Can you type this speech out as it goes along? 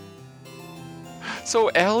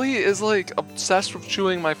So Allie is like obsessed with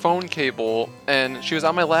chewing my phone cable, and she was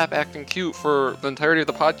on my lap acting cute for the entirety of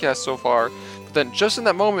the podcast so far. But then just in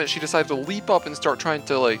that moment, she decided to leap up and start trying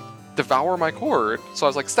to like devour my cord. So I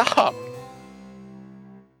was like, stop. 3,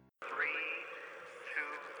 2,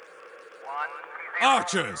 1.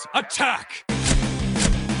 Archers, attack!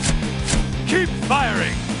 Keep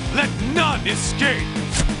firing! Let none escape!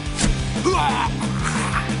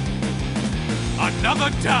 Another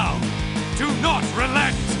down! Do not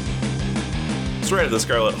relent! Straight out of the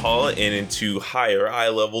Scarlet Hall and into higher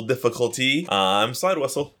eye-level difficulty, I'm Slide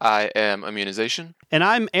Whistle. I am immunization. And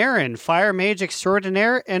I'm Aaron, Fire Mage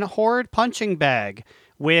Extraordinaire and Horde Punching Bag,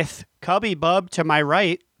 with Cubby Bub to my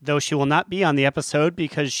right, though she will not be on the episode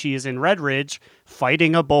because she is in Red Ridge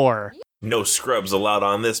fighting a boar. No scrubs allowed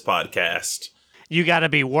on this podcast. You gotta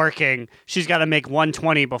be working. She's gotta make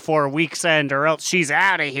 120 before week's end or else she's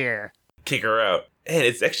out of here. Kick her out. And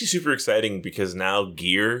it's actually super exciting because now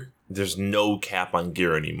gear, there's no cap on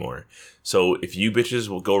gear anymore. So if you bitches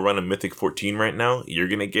will go run a Mythic 14 right now, you're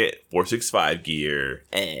gonna get 465 gear.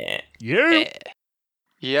 Yeah.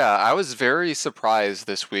 Yeah, I was very surprised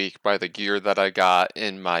this week by the gear that I got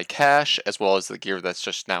in my cache, as well as the gear that's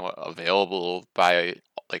just now available by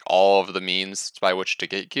like all of the means by which to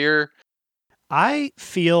get gear. I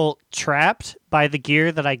feel trapped by the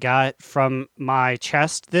gear that I got from my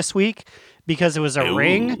chest this week because it was a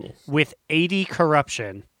ring with 80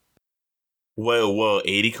 corruption. Whoa,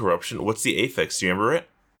 80 corruption? What's the affix? Do you remember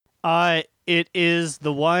it? It is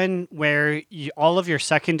the one where all of your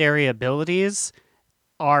secondary abilities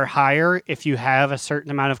are higher if you have a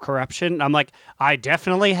certain amount of corruption. I'm like, I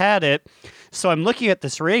definitely had it. So I'm looking at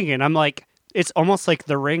this ring and I'm like, it's almost like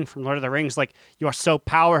the ring from Lord of the Rings. Like, you're so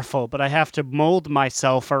powerful, but I have to mold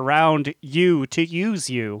myself around you to use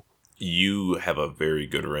you. You have a very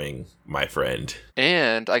good ring, my friend.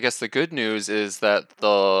 And I guess the good news is that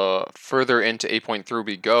the further into 8.3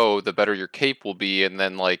 we go, the better your cape will be, and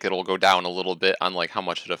then like it'll go down a little bit on like how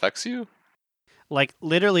much it affects you. Like,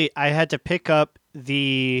 literally, I had to pick up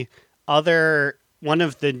the other one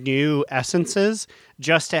of the new essences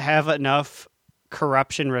just to have enough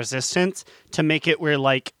corruption resistance to make it where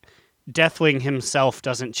like Deathwing himself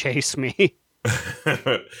doesn't chase me.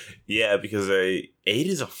 Yeah, because 8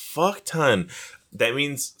 is a fuck ton. That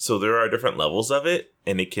means, so there are different levels of it,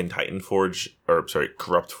 and it can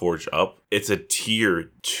Corrupt Forge up. It's a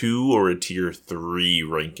tier 2 or a tier 3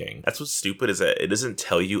 ranking. That's what's stupid, is that it doesn't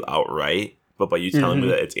tell you outright, but by you telling me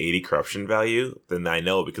that it's 80 corruption value, then I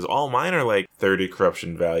know, because all mine are like 30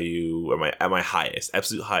 corruption value at my highest.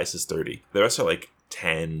 Absolute highest is 30. The rest are like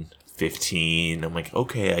 10, 15. I'm like,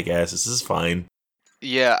 okay, I guess this is fine.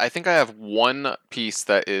 Yeah, I think I have one piece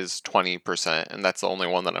that is 20%, and that's the only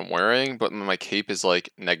one that I'm wearing, but my cape is like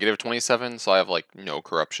negative 27, so I have like no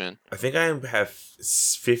corruption. I think I have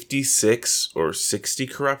 56 or 60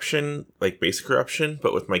 corruption, like basic corruption,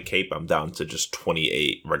 but with my cape, I'm down to just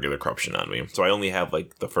 28 regular corruption on me. So I only have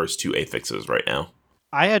like the first 2 affixes right now.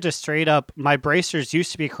 I had to straight up, my bracers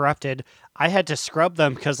used to be corrupted. I had to scrub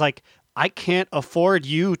them because like, I can't afford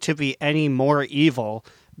you to be any more evil.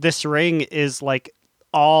 This ring is like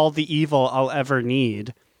all the evil I'll ever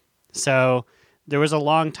need. So there was a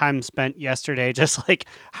long time spent yesterday just like,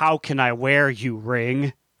 how can I wear you,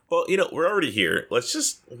 ring? Well, we're already here. What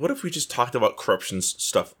if we just talked about corruption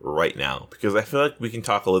stuff right now? Because I feel like we can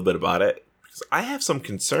talk a little bit about it. Because I have some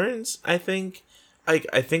concerns, I think. I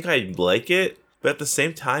think I like it, but at the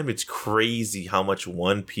same time, it's crazy how much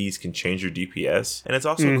one piece can change your DPS. And it's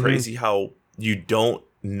also crazy how you don't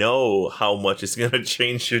know how much it's going to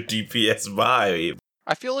change your DPS by.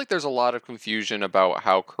 I feel like there's a lot of confusion about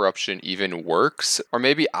how corruption even works, or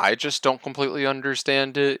maybe I just don't completely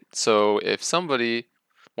understand it. So if somebody,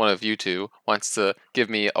 one of you two, wants to give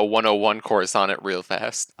me a 101 course on it real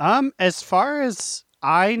fast. As far as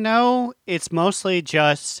I know, it's mostly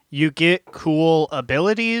just you get cool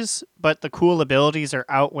abilities, but the cool abilities are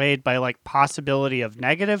outweighed by like possibility of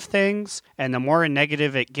negative things, and the more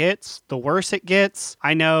negative it gets, the worse it gets.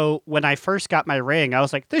 I know when I first got my ring, I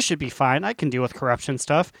was like, this should be fine. I can deal with corruption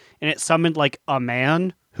stuff. And it summoned like a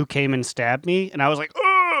man who came and stabbed me, and I was like,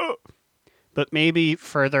 oh! But maybe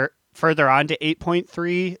further on to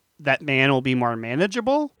 8.3, that man will be more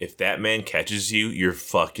manageable. If that man catches you, you're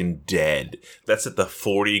fucking dead. That's at the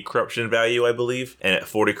 40 corruption value, I believe. And at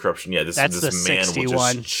 40 corruption, yeah, this man will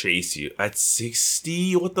just chase you. At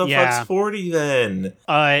 60? What the fuck's 40 then?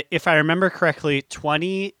 If I remember correctly,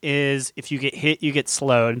 20 is if you get hit, you get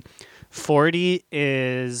slowed. 40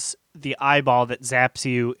 is the eyeball that zaps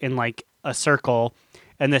you in like a circle.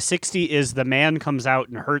 And the 60 is the man comes out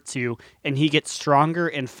and hurts you, and he gets stronger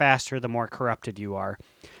and faster the more corrupted you are.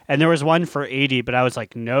 And there was one for 80, but I was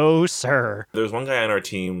like, no, sir. There was one guy on our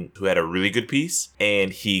team who had a really good piece,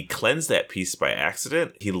 and he cleansed that piece by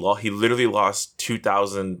accident. He literally lost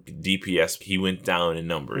 2,000 DPS. He went down in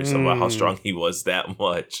numbers about how strong he was that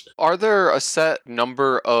much. Are there a set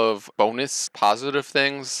number of bonus positive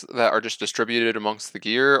things that are just distributed amongst the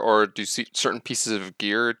gear, or do certain pieces of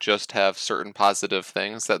gear just have certain positive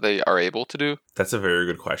things that they are able to do? That's a very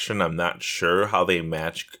good question. I'm not sure how they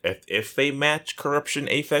match, if they match corruption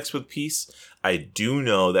affix with peace. I do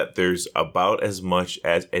know that there's about as much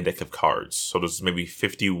as a deck of cards. So there's maybe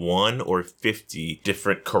 51 or 50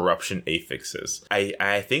 different corruption affixes.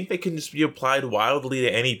 I think they can just be applied wildly to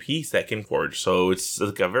any piece that can forge. So it's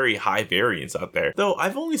like a very high variance out there. Though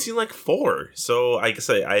I've only seen like 4. So I guess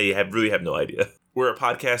I really have no idea. We're a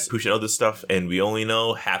podcast who should know this stuff, and we only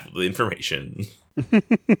know half of the information.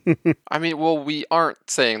 I mean, well, we aren't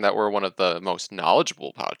saying that we're one of the most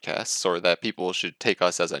knowledgeable podcasts or that people should take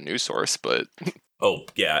us as a news source, but... Oh,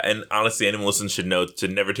 yeah, and honestly, anyone listening should know to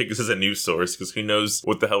never take this as a news source, because who knows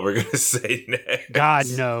what the hell we're going to say next. God,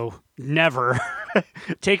 no. Never.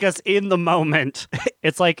 Take us in the moment.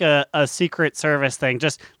 It's like a Secret Service thing.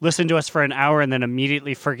 Just listen to us for an hour and then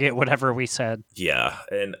immediately forget whatever we said. Yeah,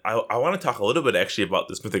 and I want to talk a little bit actually about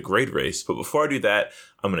this Mythic Grade race, but before I do that,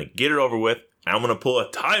 I'm going to get it over with. I'm going to pull a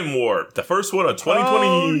time warp. The first one of 2020.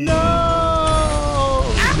 Oh,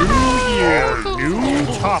 no! New year, new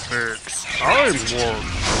topics. Time warp.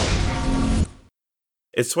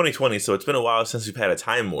 It's 2020, so it's been a while since we've had a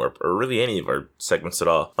time warp, or really any of our segments at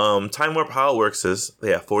all. Time warp, how it works is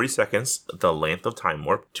they have 40 seconds, the length of time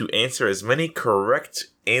warp, to answer as many correct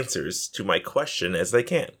answers to my question as they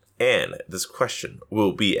can. And this question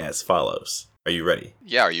will be as follows. Are you ready?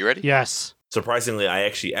 Yeah, are you ready? Yes. Surprisingly, I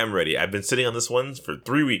actually am ready. I've been sitting on this one for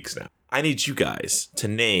 3 weeks now. I need you guys to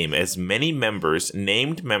name as many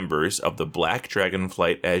named members of the Black Dragon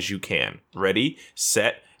Flight as you can. Ready,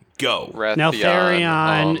 set, go. Rathian,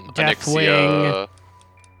 Neltharion, Onyxia,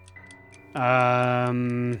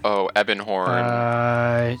 Deathwing.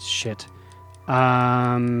 Ebonhorn. Shit.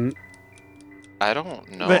 I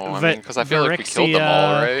don't know. I mean, because I feel like we killed them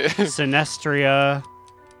all, right? Sinestria.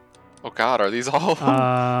 Oh god, are these all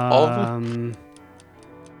all of them?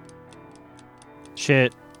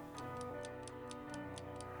 Shit.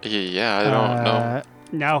 Yeah, I don't know.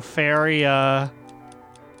 Nalfaria.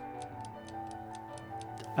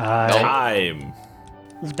 Time.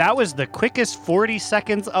 That was the quickest 40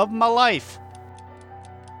 seconds of my life.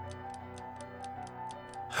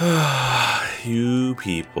 You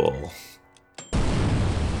people.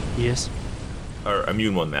 Yes. Or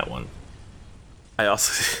Immune won that one. I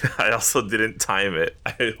also didn't time it.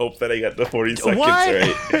 I hope that I got the 40 seconds What?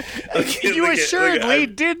 right. Okay, You assuredly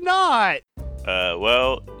look, did not.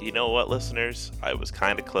 Well, you know what, listeners? I was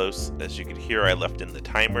kind of close. As you can hear, I left in the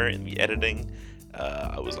timer in the editing.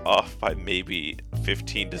 I was off by maybe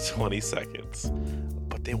 15 to 20 seconds.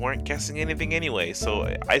 But they weren't guessing anything anyway,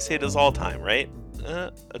 so I say it is all time, right?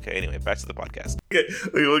 Okay, anyway, back to the podcast. Okay,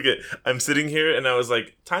 look at. I'm sitting here and I was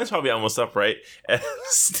like, time's probably almost up, right? And I'm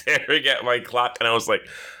staring at my clock and I was like,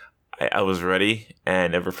 I was ready and I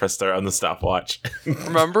never pressed start on the stopwatch.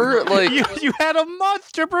 Remember, like, You had a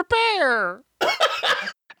month to prepare.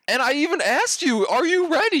 and I even asked you, "Are you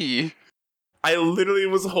ready?" I literally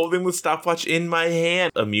was holding the stopwatch in my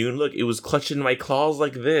hand. Immune, look, it was clutching my claws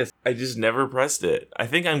like this. I just never pressed it. I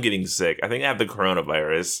think I'm getting sick. I think I have the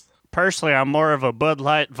coronavirus. Personally, I'm more of a Bud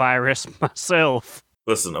Light virus myself.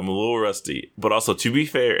 Listen, I'm a little rusty. But also, to be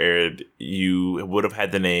fair, Aaron, you would have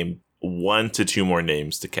had to name 1 to 2 more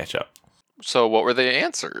names to catch up. So what were the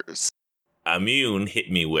answers? Immune hit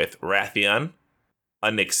me with Rathian,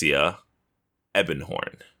 Onyxia,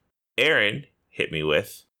 Ebonhorn. Aaron hit me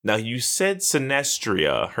with... Now, you said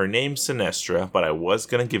Sinestria. Her name's Sinestra, but I was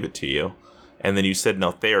going to give it to you. And then you said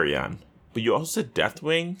Neltharion. But you also said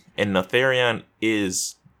Deathwing, and Neltharion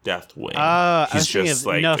is Deathwing. I He's was thinking just of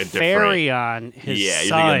like a different... Nefarion, his Yeah, you're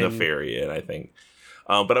son. thinking Nefarion, I think.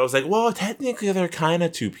 But I was like, well, technically they're kind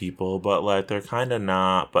of 2 people, but like they're kind of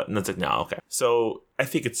not. But it's like, no, okay. So I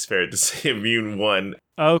think it's fair to say Immune won.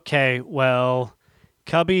 Okay, well,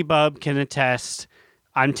 Cubby Bub can attest.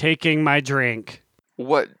 I'm taking my drink.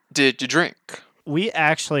 What did you drink? We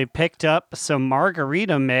actually picked up some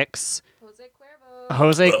margarita mix. Jose Cuervo.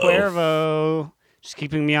 Jose Uh-oh. Cuervo. Just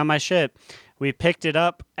keeping me on my shit. We picked it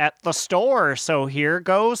up at the store, so here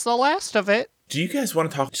goes the last of it. Do you guys want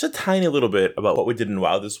to talk just a tiny little bit about what we did in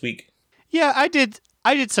WoW this week? Yeah, I did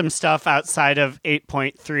some stuff outside of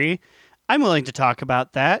 8.3. I'm willing to talk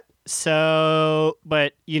about that. So,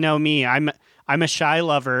 but you know me, I'm a shy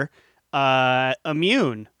lover.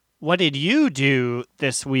 Immune. What did you do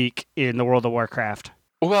this week in the World of Warcraft?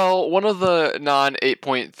 Well, one of the non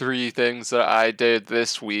 8.3 things that I did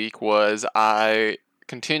this week was I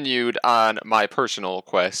continued on my personal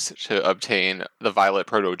quest to obtain the Violet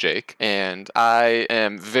Proto-Jake, and I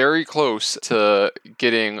am very close to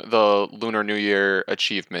getting the Lunar New Year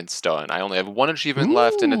achievements done. I only have one achievement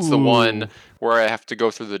left, and it's the one Ooh. where I have to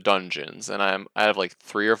go through the dungeons, and I have like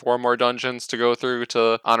 3 or 4 more dungeons to go through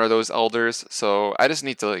to honor those elders. So I just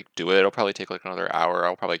need to like do it. It'll probably take like another hour.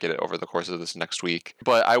 I'll probably get it over the course of this next week.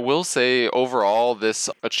 But I will say overall this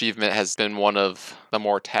achievement has been one of the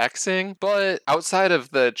more taxing, but outside of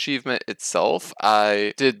the achievement itself,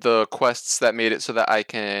 I did the quests that made it so that I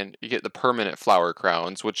can get the permanent flower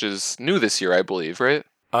crowns, which is new this year, I believe, right?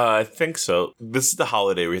 I think so. This is the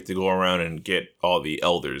holiday where you have to go around and get all the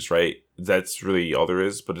elders, right? That's really all there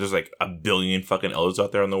is. But there's like a billion fucking elders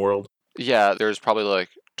out there in the world. Yeah, there's probably like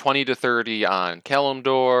 20 to 30 on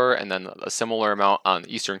Kalimdor, and then a similar amount on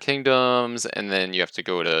the Eastern Kingdoms, and then you have to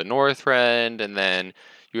go to Northrend, and then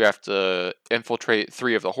you have to infiltrate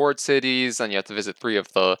 3 of the Horde cities, and you have to visit 3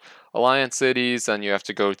 of the Alliance cities, and you have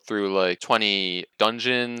to go through like 20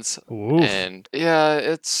 dungeons. Oof. And yeah,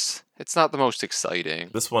 it's not the most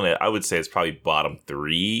exciting. This one, I would say, is probably bottom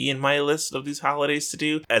 3 in my list of these holidays to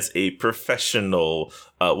do. As a professional,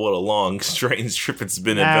 what a long, strange trip it's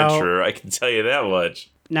been, Now- adventurer, I can tell you that much.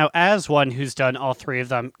 Now, as one who's done all 3 of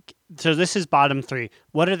them, so this is bottom 3.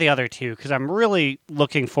 What are the other 2? Because I'm really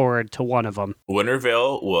looking forward to one of them.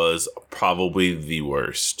 Wintervale was probably the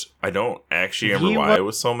worst. I don't actually remember The why I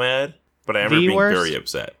was so mad, but I remember the being worst? very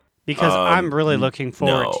upset. Because I'm really looking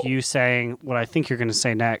forward no. to you saying what I think you're going to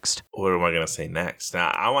say next. What am I going to say next?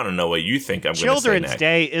 Now, I want to know what you think I'm going to say Children's next.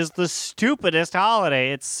 Day is the stupidest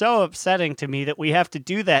holiday. It's so upsetting to me that we have to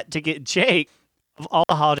do that to get Jake. Of all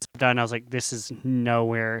the holidays I've done, I was like, this is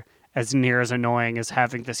nowhere as near as annoying as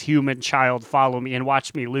having this human child follow me and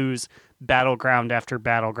watch me lose battleground after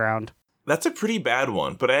battleground. That's a pretty bad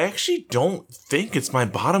one, but I actually don't think it's my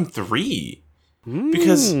bottom 3.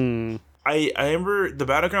 Because I remember the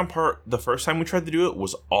battleground part, the first time we tried to do it,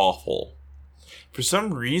 was awful. For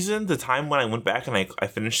some reason, the time when I went back and I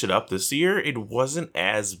finished it up this year, it wasn't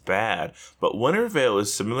as bad. But Wintervale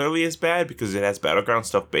is similarly as bad because it has battleground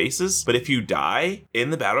stuff bases. But if you die in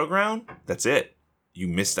the battleground, that's it. You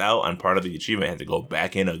missed out on part of the achievement. Had to go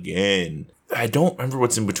back in again. I don't remember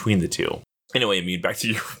what's in between the two. Anyway, I mean, back to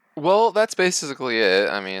you. Well, that's basically it.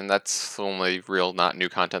 I mean, that's the only real not new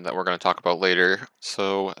content that we're going to talk about later.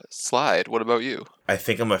 So, Slide, what about you? I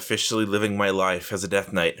think I'm officially living my life as a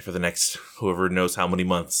Death Knight for the next whoever knows how many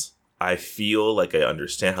months. I feel like I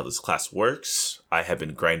understand how this class works. I have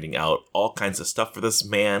been grinding out all kinds of stuff for this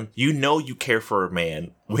man. You know you care for a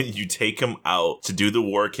man when you take him out to do the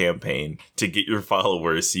war campaign to get your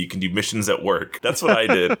followers so you can do missions at work. That's what I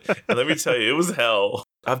did. And let me tell you, it was hell.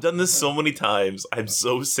 I've done this so many times. I'm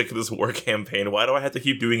so sick of this war campaign. Why do I have to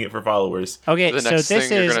keep doing it for followers? Okay, The so next this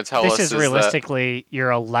thing you're is gonna tell this us is is realistically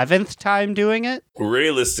your 11th time doing it.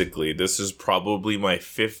 Realistically, this is probably my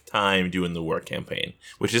 5th time doing the war campaign,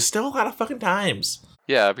 which is still a lot of fucking times.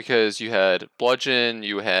 Yeah, because you had Bludgeon,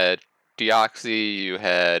 you had Deoxy, you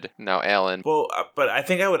had now Alan. Well, but I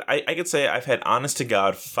think I could say I've had honest to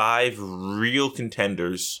God 5 real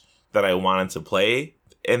contenders that I wanted to play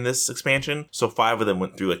in this expansion. So 5 of them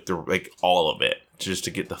went through like all of it just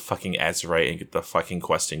to get the fucking Azerite and get the fucking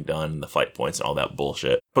questing done and the fight points and all that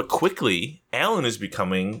bullshit. But quickly, Alan is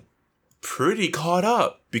becoming pretty caught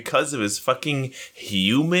up because of his fucking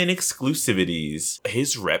human exclusivities.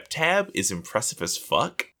 His rep tab is impressive as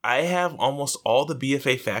fuck. I have almost all the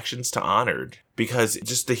BFA factions to honored because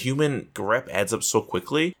just the human rep adds up so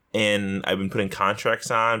quickly. And I've been putting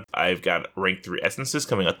contracts on. I've got rank 3 essences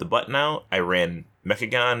coming out the butt now. I ran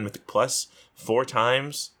Mechagon Mythic Plus 4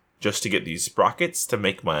 times just to get these sprockets to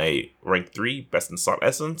make my rank 3 best in slot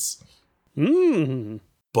essence.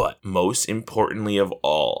 But most importantly of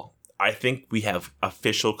all, I think we have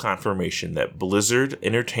official confirmation that Blizzard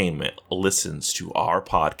Entertainment listens to our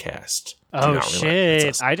podcast. Do Oh not relent. It's shit!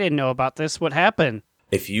 us. I didn't know about this. What happened?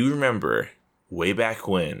 If you remember way back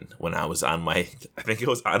when I was on my, I think it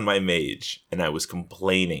was on my mage, and I was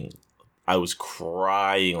complaining, I was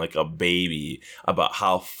crying like a baby about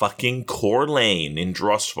how fucking Core Lane in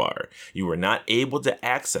Drosvar, you were not able to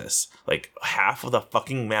access like half of the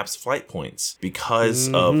fucking map's flight points because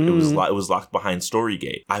of it was locked behind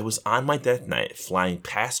Storygate. I was on my Death Knight flying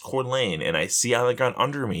past Core Lane, and I see on the ground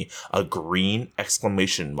under me a green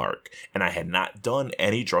exclamation mark, and I had not done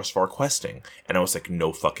any Drosvar questing, and I was like,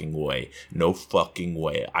 no fucking way, no fucking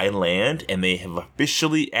way. I land, and they have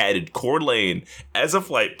officially added Core Lane as a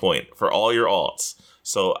flight point for all your alts.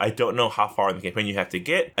 So I don't know how far in the campaign you have to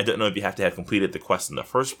get. I don't know if you have to have completed the quest in the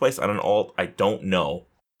first place on an alt. I don't know.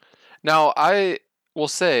 Now, I will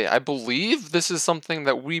say, I believe this is something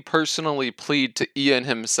that we personally plead to Ian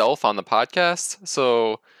himself on the podcast.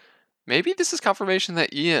 So maybe this is confirmation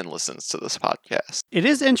that Ian listens to this podcast. It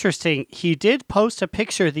is interesting. He did post a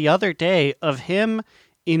picture the other day of him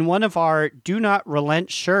in one of our Do Not Relent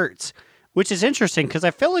shirts, which is interesting because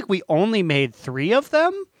I feel like we only made 3 of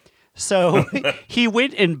them. So he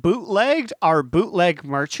went and bootlegged our bootleg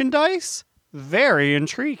merchandise. Very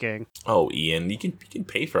intriguing. Oh, Ian, you can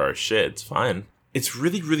pay for our shit. It's fine. It's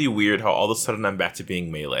really, really weird how all of a sudden I'm back to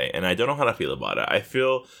being Melee, and I don't know how to feel about it. I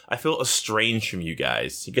feel estranged from you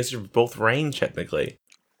guys. You guys are both range, technically.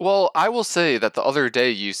 Well, I will say that the other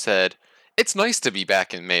day you said, it's nice to be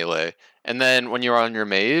back in Melee. And then when you're on your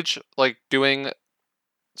mage, like, doing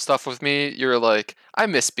stuff with me, you're like, I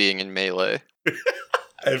miss being in Melee.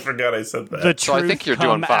 I forgot I said that. The So I think you're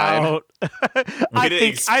doing fine. out. I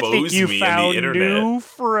think you found new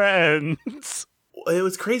friends. It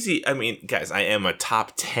was crazy. I mean, guys, I am a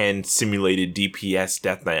top 10 simulated DPS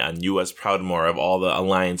Death Knight on US Proudmoore of all the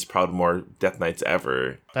Alliance Proudmoore Death Knights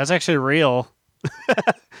ever. That's actually real.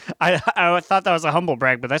 I thought that was a humble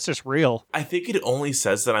brag, but that's just real. I think it only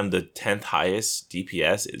says that I'm the 10th highest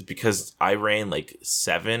DPS is because I ran like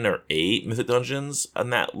 7 or 8 Mythic Dungeons on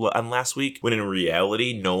last week, when in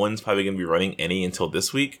reality, no one's probably going to be running any until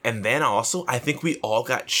this week. And then also, I think we all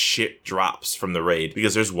got shit drops from the raid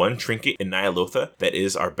because there's one trinket in Nyalotha that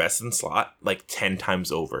is our best in slot like 10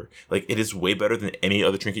 times over. Like, it is way better than any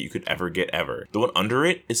other trinket you could ever get ever. The one under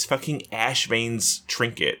it is fucking Ashvane's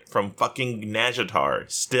trinket from fucking Najatar.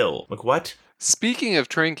 Still. Like, what? Speaking of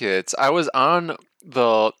trinkets, I was on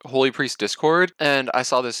the Holy Priest Discord, and I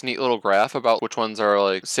saw this neat little graph about which ones are,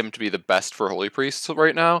 like, sim to be the best for Holy Priests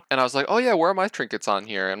right now. And I was like, oh yeah, where are my trinkets on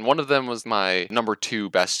here? And one of them was my number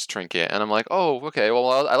 2 best trinket. And I'm like, oh, okay,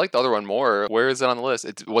 well, I like the other one more. Where is it on the list?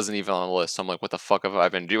 It wasn't even on the list. So I'm like, what the fuck have I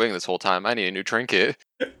been doing this whole time? I need a new trinket.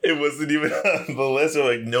 It wasn't even on the list.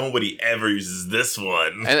 Like, nobody ever uses this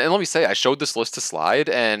one. And let me say, I showed this list to Slide,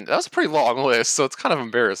 and that was a pretty long list, so it's kind of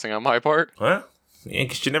embarrassing on my part. Well, yeah,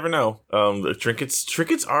 because you never know. The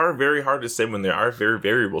trinkets are very hard to say when they are very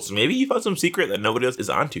variable. So maybe you found some secret that nobody else is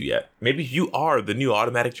onto yet. Maybe you are the new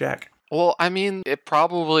automatic Jack. Well, I mean, it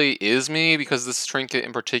probably is me, because this trinket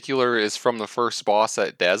in particular is from the first boss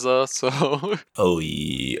at Daza, so... Oh,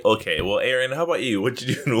 yeah. Okay, well, Aaron, how about you? What'd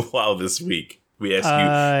you do in WoW this week? We asked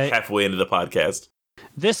you halfway into the podcast.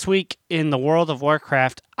 This week in the World of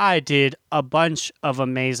Warcraft, I did a bunch of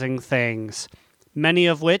amazing things. Many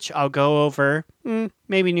of which I'll go over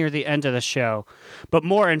maybe near the end of the show. But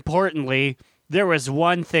more importantly, there was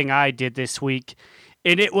one thing I did this week,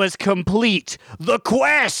 and it was complete the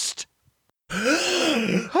quest!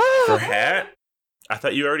 For Hat? I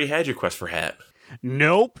thought you already had your quest for Hat.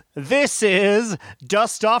 Nope. This is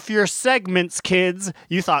dust off your segments, kids.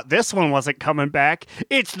 You thought this one wasn't coming back.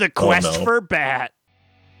 It's the quest for Bat.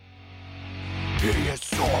 He is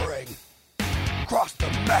soaring across the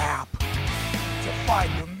map to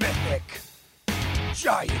find the mythic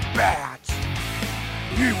giant bat.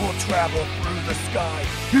 He will travel through the sky.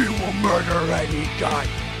 He will murder any guy.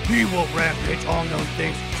 He will rampage all known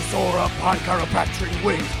things to soar upon chiropractic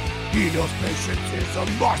wings. He knows patience is a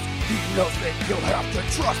must. He knows that you'll have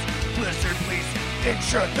to trust. Blizzard, please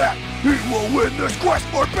ensure that he will win this quest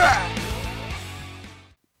for Bat.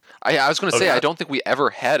 I was going to say, I don't think we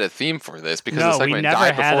ever had a theme for this, because No, the we segment never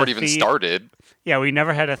died had before a it even theme. started. Yeah, we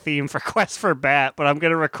never had a theme for Quest for Bat, but I'm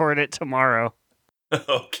going to record it tomorrow.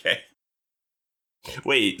 Okay.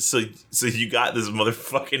 Wait, so you got this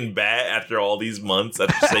motherfucking bat after all these months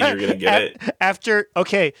after saying you're gonna get it?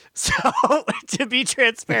 Okay, so to be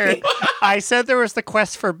transparent, I said there was the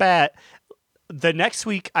quest for Bat. The next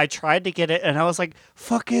week, I tried to get it, and I was like,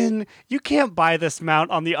 fucking, you can't buy this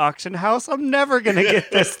mount on the auction house. I'm never gonna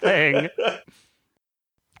get this thing.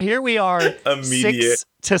 Here we are, Immediate. 6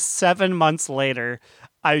 to 7 months later.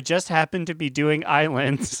 I just happened to be doing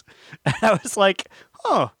islands, and I was like,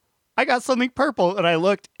 oh, I got something purple, and I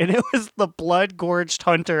looked, and it was the Blood-Gorged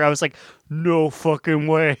Hunter. I was like, no fucking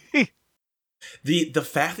way. The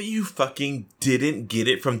fact that you fucking didn't get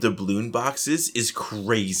it from doubloon boxes is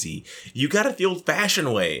crazy. You got it the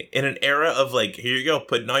old-fashioned way. In an era of like, here you go,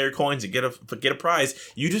 put in all your coins and get a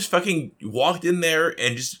prize. You just fucking walked in there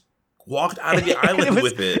and just walked out of the island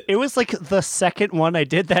with it. It was like the second one I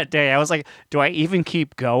did that day. I was like, do I even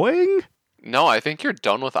keep going? No, I think you're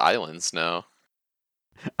done with islands now.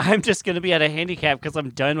 I'm just going to be at a handicap because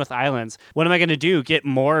I'm done with islands. What am I going to do? Get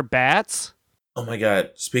more bats? Oh my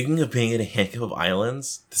god, speaking of being in a handful of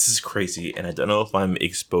islands, this is crazy, and I don't know if I'm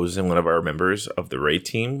exposing one of our members of the raid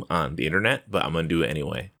team on the internet, but I'm gonna do it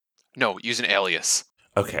anyway. No, use an alias.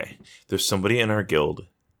 Okay, there's somebody in our guild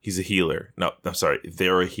He's a healer. No, I'm sorry.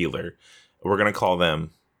 They're a healer. We're going to call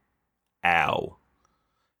them Al.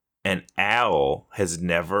 And Al has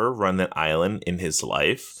never run an island in his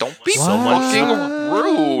life. Don't be So much fucking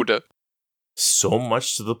rude. So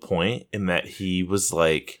much to the point in that he was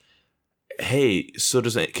like, hey, so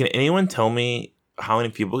can anyone tell me how many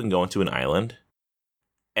people can go into an island?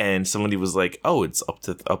 And somebody was like, oh, it's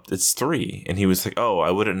it's 3. And he was like, oh,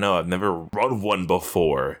 I wouldn't know. I've never run one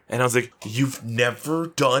before. And I was like, you've never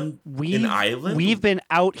done an island? We've been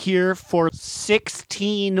out here for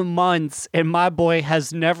 16 months, and my boy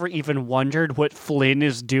has never even wondered what Flynn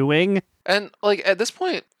is doing. And like at this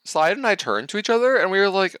point, Slide and I turned to each other and we were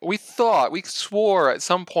like, we swore at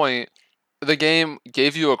some point the game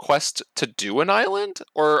gave you a quest to do an island?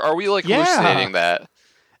 Or are we like hallucinating that?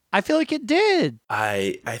 I feel like it did.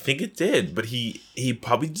 I think it did, but he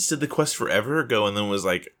probably just did the quest forever ago and then was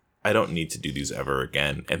like, I don't need to do these ever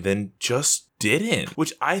again. And then just didn't,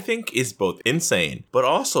 which I think is both insane, but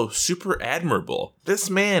also super admirable. This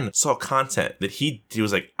man saw content that he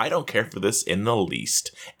was like, I don't care for this in the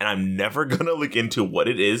least. And I'm never going to look into what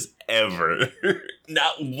it is ever.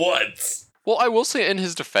 Not once. Well, I will say in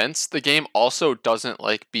his defense, the game also doesn't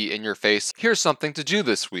like be in your face. Here's something to do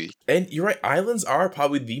this week. And you're right, islands are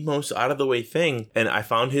probably the most out of the way thing. And I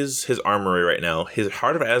found his armory right now. His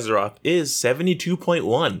Heart of Azeroth is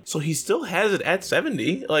 72.1. So he still has it at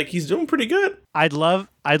 70. Like he's doing pretty good. I'd love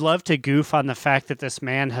to goof on the fact that this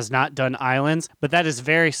man has not done islands, but that is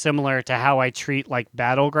very similar to how I treat like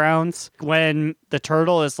battlegrounds. When the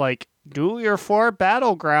turtle is like, do your 4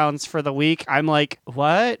 battlegrounds for the week, I'm like,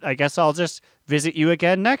 what? I guess I'll just visit you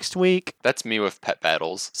again next week. That's me with pet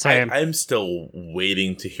battles. Same. I'm still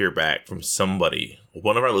waiting to hear back from somebody,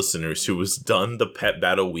 one of our listeners who has done the Pet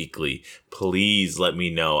Battle Weekly. Please let me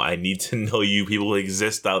know. I need to know you people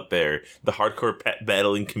exist out there, the hardcore pet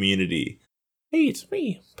battling community. Hey, it's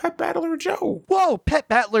me, Pet Battler Joe. Whoa, Pet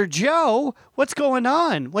Battler Joe! What's going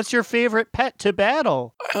on? What's your favorite pet to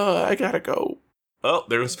battle? I gotta go. Oh,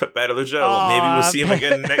 there was Pet Battler Joe. Maybe we'll see him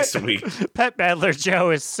again next week. Pet Battler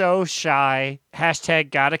Joe is so shy.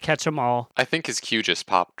 Hashtag gotta catch 'em all. I think his Q just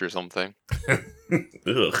popped or something.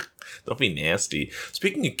 Ugh, don't be nasty.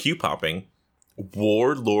 Speaking of Q popping,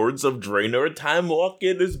 Warlords of Draenor Time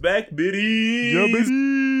Walking is back, bitty. Yeah, baby.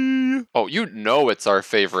 Oh, you know it's our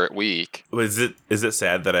favorite week. Is it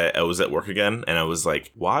sad that I was at work again and I was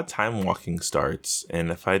like, WoD time walking starts, and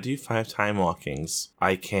if I do 5 time walkings,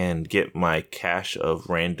 I can get my cache of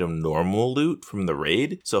random normal loot from the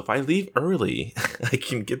raid. So if I leave early, I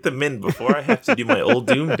can get them in before I have to do my old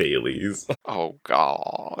Doom dailies. Oh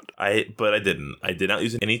God. But I didn't. I did not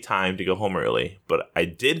use any time to go home early, but I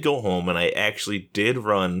did go home and I actually did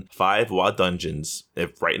run 5 WoD dungeons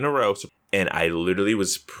right in a row. And I literally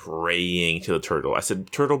was praying to the turtle. I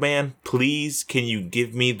said, Turtle Man, please, can you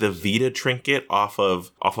give me the Vita trinket off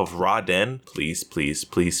of Raw Den? Please, please,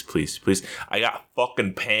 please, please, please. I got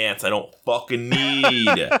fucking pants I don't fucking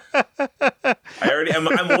need.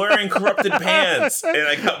 I'm wearing corrupted pants and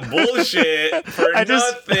I got bullshit for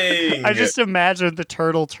nothing. I just imagine the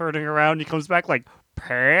turtle turning around. He comes back like,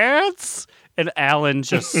 pants? And Alan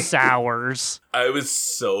just sours. I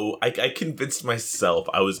was I convinced myself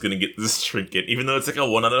I was going to get this trinket, even though it's like a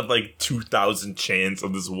 1 out of like 2,000 chance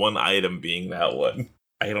of this one item being that one.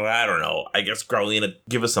 I don't know. I guess Growlina,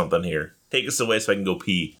 give us something here. Take us away so I can go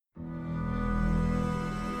pee.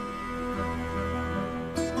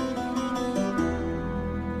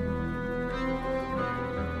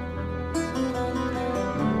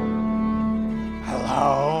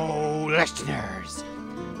 Hello, listeners.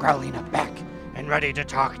 Growlina back and ready to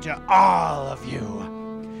talk to all of you.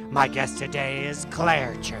 My guest today is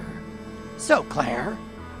Claire Chur. So, Claire,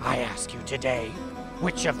 I ask you today,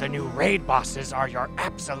 which of the new raid bosses are your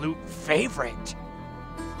absolute favorite?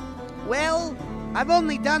 Well, I've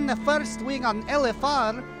only done the first wing on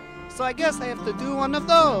LFR, so I guess I have to do one of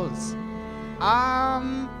those.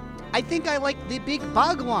 I think I like the big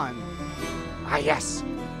bug one. Ah, yes,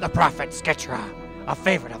 the Prophet Skitra, a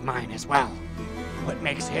favorite of mine as well. What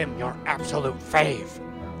makes him your absolute fave?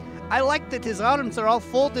 I like that his arms are all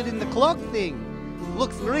folded in the cloak thing.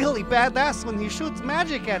 Looks really badass when he shoots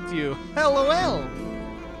magic at you. LOL.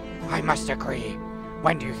 I must agree.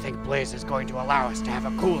 When do you think Blizz is going to allow us to have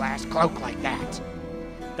a cool-ass cloak like that?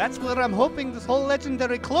 That's where I'm hoping this whole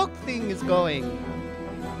legendary cloak thing is going.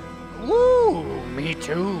 Ooh, me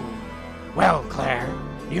too. Well, Claire,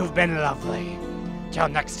 you've been lovely. Till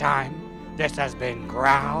next time, this has been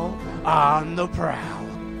Growl on the Prowl.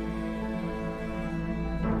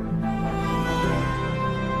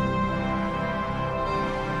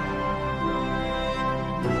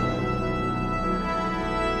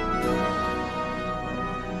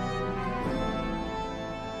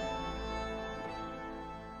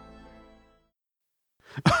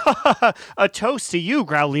 A toast to you,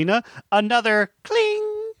 Growlina. Another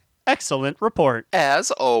cling. Excellent report.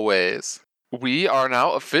 As always, we are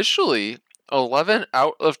now officially 11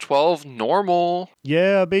 out of 12 normal,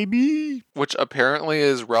 Yeah, baby. which apparently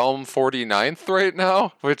is realm 49th right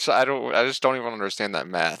now, which I just don't even understand that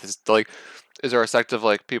math. It's like, is there a sect of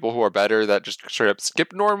like people who are better that just straight up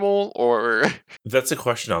skip normal, or That's a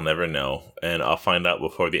question I'll never know, and I'll find out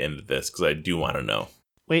before the end of this because I do want to know.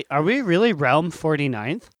 Wait, are we really realm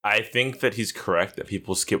 49th? I think that he's correct that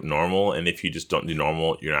people skip normal, and if you just don't do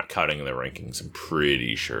normal, you're not counting in the rankings. I'm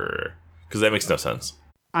pretty sure. Because that makes no sense.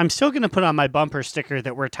 I'm still going to put on my bumper sticker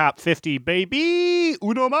that we're top 50, baby.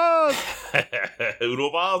 Uno más. Uno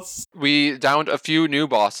boss. we downed a few new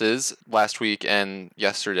bosses last week and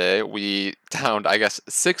yesterday. We downed, I guess,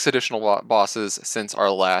 6 additional bosses since our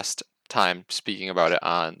last time speaking about it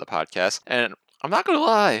on the podcast. And I'm not going to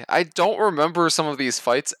lie, I don't remember some of these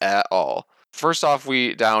fights at all. First off,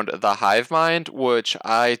 we downed the Hive Mind, which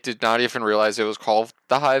I did not even realize it was called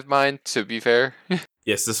the Hive Mind, to be fair.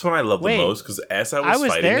 Yes, this one I love Wait, the most because as I I was was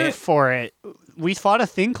fighting there it, for it. We fought a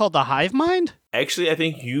thing called the Hive Mind? actually, I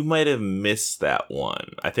think you might have missed that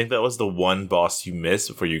one. I think that was the one boss you missed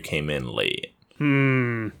before you came in late.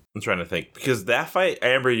 I'm trying to think. Because that fight, I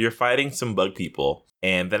remember you're fighting some bug people,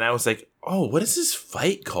 and then I was like, oh, what is this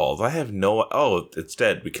fight called? I have no... Oh, it's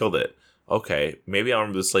dead. We killed it. Okay, maybe I'll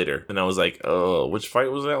remember this later. And I was like, oh, which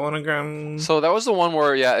fight was that one again? So that was the one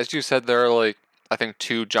where, yeah, as you said, there are like, I think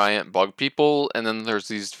 2 giant bug people, and then there's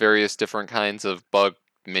these various different kinds of bug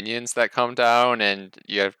minions that come down, and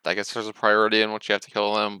you have, I guess there's a priority in which you have to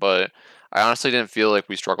kill them, but I honestly didn't feel like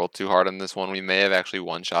we struggled too hard on this one. We may have actually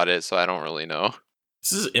one-shot it, so I don't really know.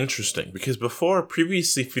 This is interesting because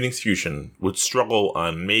previously Phoenix Fusion would struggle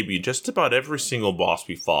on maybe just about every single boss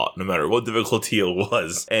we fought, no matter what difficulty it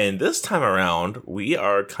was. And this time around, we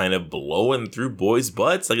are kind of blowing through boys'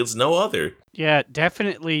 butts like it's no other. Yeah,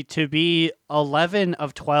 definitely. To be 11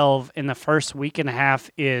 of 12 in the first week and a half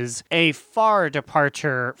is a far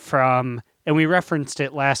departure from, and we referenced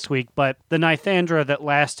it last week, but the Nithandra that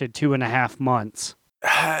lasted 2.5 months.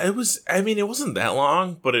 It wasn't that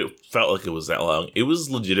long, but it felt like it was that long. It was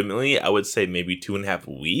legitimately, I would say, maybe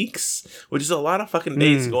 2.5 weeks, which is a lot of fucking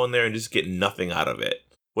days to go in there and just get nothing out of it.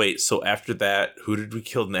 Wait, so after that, who did we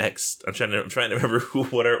kill next? I'm trying to remember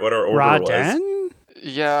what our order was. Raden?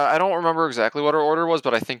 Yeah, I don't remember exactly what our order was,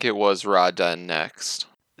 but I think it was Raden next.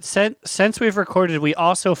 Since we've recorded, we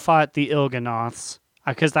also fought the Il'gynoths,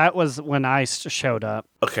 because that was when I showed up.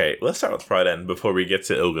 Okay, let's start with Raden before we get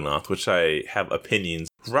to Il'gynoth, which I have opinions.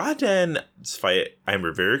 Raden's fight, I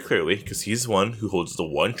remember very clearly, because he's the one who holds the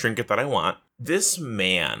one trinket that I want. This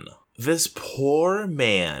poor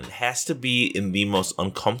man, has to be in the most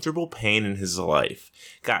uncomfortable pain in his life.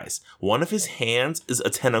 Guys, one of his hands is a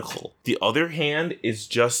tentacle. The other hand is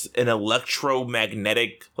just an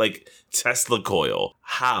electromagnetic, like, Tesla coil.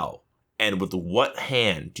 How? And with what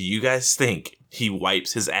hand do you guys think he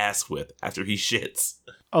wipes his ass with after he shits?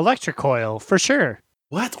 Electric coil, for sure.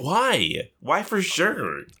 What? Why? Why for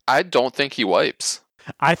sure? I don't think he wipes.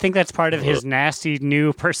 I think that's part of his nasty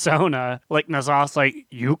new persona. Like, N'Zoth's like,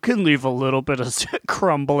 you can leave a little bit of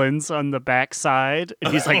crumblings on the backside.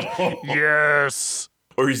 And he's like, yes.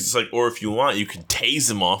 Or he's just like, or if you want, you can tase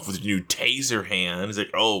him off with your new taser hand. He's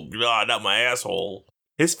like, oh god, not my asshole.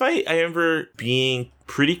 His fight, I remember being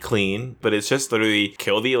pretty clean, but it's just literally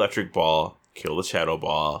kill the electric ball, kill the shadow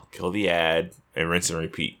ball, kill the ad, and rinse and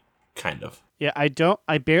repeat, kind of. Yeah,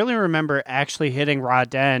 I barely remember actually hitting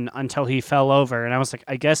Raden until he fell over, and I was like,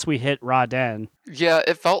 I guess we hit Raden. Yeah,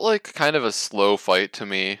 it felt like kind of a slow fight to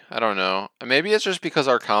me. I don't know. Maybe it's just because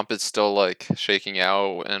our comp is still like shaking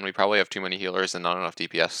out, and we probably have too many healers and not enough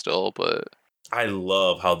DPS still, but... I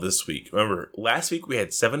love how this week, remember, last week we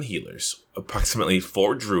had 7 healers, approximately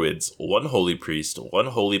 4 druids, 1 holy priest, 1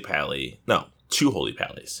 holy pally, no, 2 holy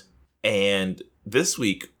pallies. And this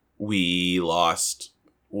week we lost,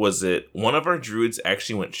 was it one of our druids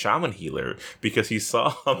actually went shaman healer because he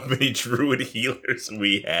saw how many druid healers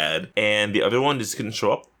we had, and the other one just couldn't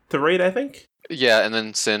show up to raid, I think? Yeah, and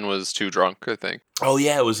then Sin was too drunk, I think. Oh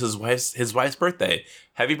yeah, it was his wife's birthday.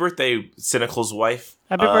 Happy birthday, Cynical's wife.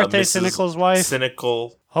 Happy birthday, Mrs. Cynical's wife.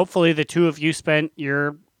 Cynical. Hopefully the two of you spent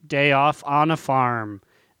your day off on a farm,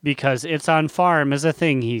 because it's on farm is a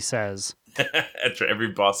thing, he says. After every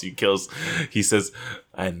boss he kills, he says,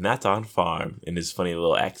 "I'm not on farm," in his funny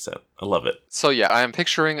little accent. I love it. So yeah, I am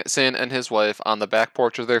picturing Sin and his wife on the back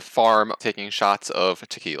porch of their farm taking shots of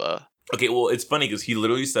tequila. Okay, well, it's funny because he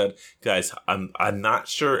literally said, "Guys, I'm not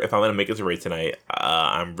sure if I'm gonna make it to raid tonight.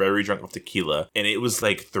 I'm very drunk with tequila," and it was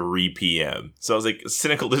like 3 p.m. So I was like,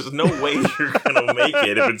 "Cynical, there's no way you're gonna make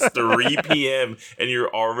it if it's 3 p.m. and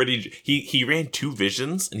you're already." He ran 2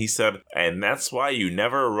 visions and he said, "And that's why you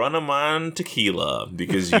never run them on tequila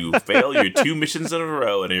because you fail your 2 missions in a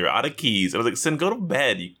row and you're out of keys." I was like, "Sin, go to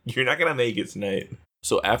bed. You're not gonna make it tonight."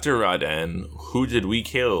 So after Raden, who did we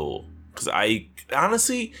kill? Because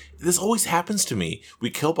honestly, this always happens to me. We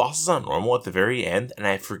kill bosses on normal at the very end, and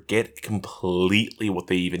I forget completely what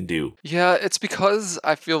they even do. Yeah, it's because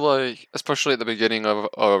I feel like, especially at the beginning of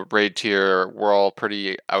a raid tier, we're all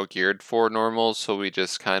pretty outgeared for normals, so we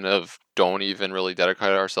just kind of don't even really dedicate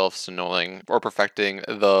ourselves to knowing or perfecting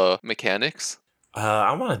the mechanics.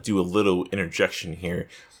 I want to do a little interjection here,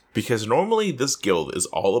 because normally this guild is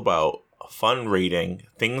all about fun raiding.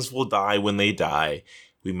 Things will die when they die.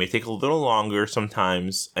 We may take a little longer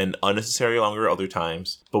sometimes and unnecessarily longer other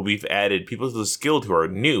times, but we've added people to this guild who are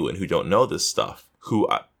new and who don't know this stuff, who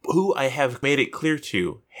I have made it clear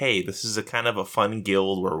to, hey, this is a kind of a fun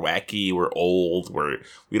guild. We're wacky, we're old,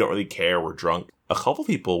 we don't really care, we're drunk. A couple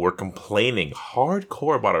people were complaining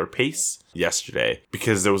hardcore about our pace yesterday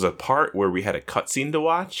because there was a part where we had a cutscene to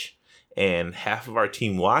watch, and half of our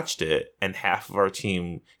team watched it, and half of our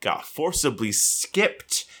team got forcibly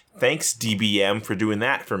skipped. Thanks, DBM, for doing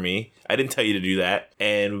that for me. I didn't tell you to do that.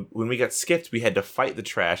 And when we got skipped, we had to fight the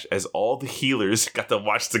trash as all the healers got to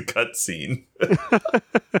watch the cutscene.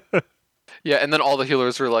 Yeah, and then all the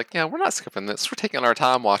healers were like, yeah, we're not skipping this. We're taking our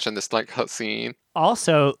time watching this like cutscene.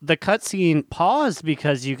 Also, the cutscene paused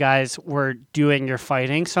because you guys were doing your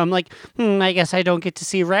fighting. So I'm like, I guess I don't get to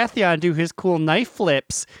see Wrathion do his cool knife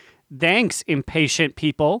flips. Thanks, impatient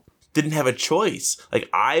people. Didn't have a choice. Like,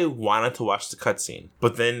 I wanted to watch the cutscene,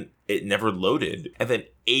 but then it never loaded. And then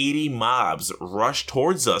 80 mobs rushed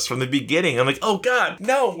towards us from the beginning. I'm like, oh god,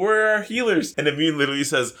 no, where are our healers? And Immune literally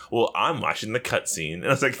says, well, I'm watching the cutscene. And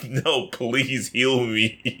I was like, no, please heal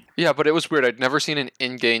me. Yeah, but it was weird. I'd never seen an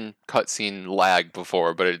in-game cutscene lag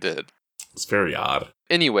before, but it did. It's very odd.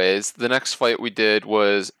 Anyways, the next fight we did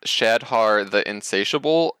was Shadhar the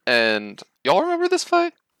Insatiable, and y'all remember this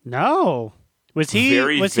fight? No. Was he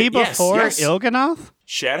before yes. Il'gynoth?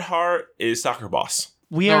 Shadhar is Soccer Boss.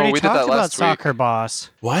 We No, already we did that talked about last week. Soccer Boss.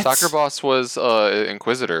 What? Soccer Boss was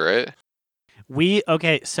Inquisitor,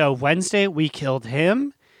 right? So Wednesday we killed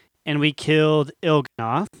him, and we killed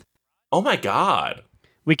Il'gynoth. Oh my god.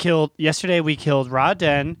 Yesterday we killed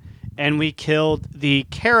Raden, and we killed the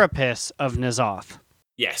Carapace of N'Zoth.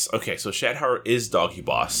 Yes, okay, so Shadhar is Doggy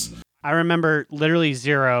Boss. I remember literally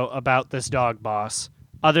 0 about this dog boss,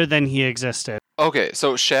 other than he existed. Okay,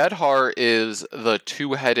 so Shadhar is the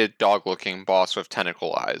 2-headed dog-looking boss with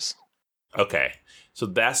tentacle eyes. Okay, so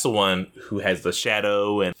that's the one who has the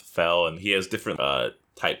shadow and fell, and he has different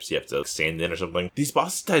types you have to stand in or something. These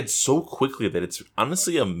bosses died so quickly that it's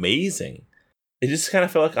honestly amazing. It just kind of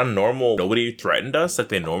felt like on normal, nobody threatened us like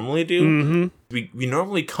they normally do. Mm-hmm. We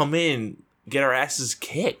normally come in, get our asses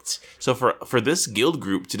kicked. So for this guild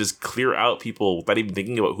group to just clear out people without even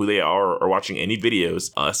thinking about who they are or watching any videos,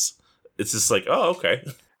 us, it's just like, oh, okay.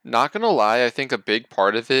 Not gonna lie, I think a big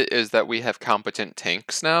part of it is that we have competent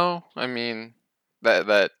tanks now. I mean,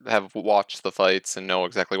 that have watched the fights and know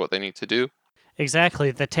exactly what they need to do.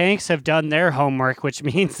 Exactly. The tanks have done their homework, which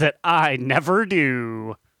means that I never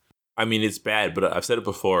do. I mean, it's bad, but I've said it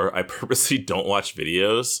before. I purposely don't watch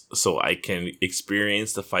videos so I can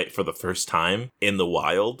experience the fight for the first time in the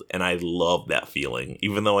wild, and I love that feeling.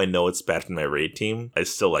 Even though I know it's bad for my raid team, I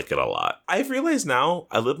still like it a lot. I've realized now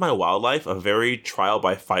I live my wild life a very trial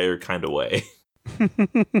by fire kind of way.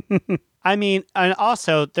 I mean, and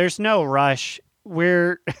also, there's no rush.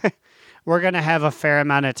 We're going to have a fair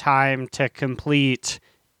amount of time to complete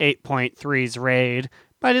 8.3's raid.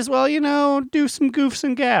 Might as well, do some goofs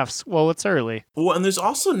and gaffs while it's early. Well, and there's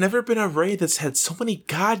also never been a raid that's had so many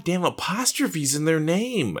goddamn apostrophes in their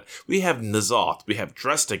name. We have N'Zoth, we have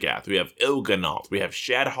Drestagath, we have Il'gynoth, we have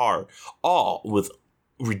Shadhar, all with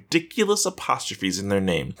ridiculous apostrophes in their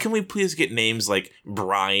name. Can we please get names like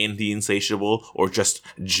Brian the Insatiable or just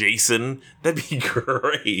Jason? That'd be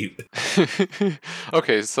great.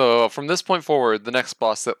 Okay, so from this point forward, the next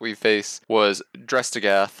boss that we face was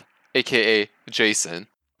Drestagath, aka Jason.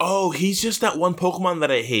 Oh, he's just that one Pokemon that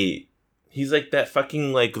I hate. He's like that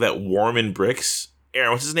fucking, like, that worm in bricks.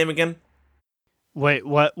 Aaron, what's his name again? Wait,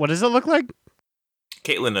 what does it look like?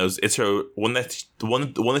 Caitlin knows. It's her one the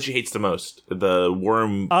one that she hates the most. The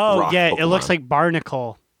worm. Oh rock yeah, Pokemon. it looks like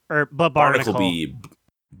Barnacle or Barnacle.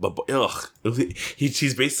 Ugh.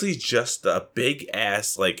 She's basically just a big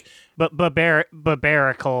ass like.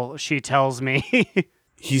 Babaracle, she tells me.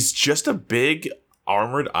 He's just a big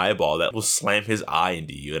armored eyeball that will slam his eye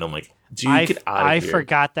into you. And I'm like, dude, get out of I here.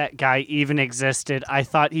 forgot that guy even existed. I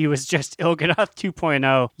thought he was just Il'gynoth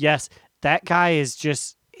 2.0. Yes, that guy is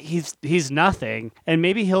just, he's nothing. And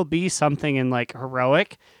maybe he'll be something in like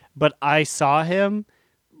Heroic, but I saw him,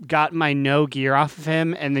 got my no gear off of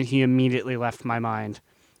him, and then he immediately left my mind.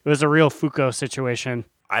 It was a real Fuko situation.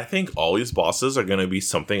 I think all these bosses are going to be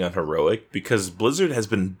something on Heroic because Blizzard has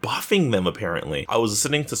been buffing them, apparently. I was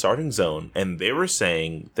listening to Starting Zone, and they were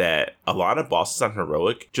saying that a lot of bosses on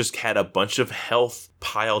Heroic just had a bunch of health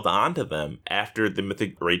piled onto them after the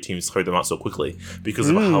Mythic raid teams cleared them out so quickly because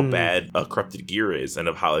of how bad a corrupted gear is and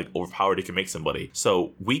of how like overpowered it can make somebody.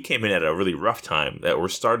 So we came in at a really rough time that we're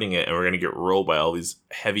starting it and we're going to get rolled by all these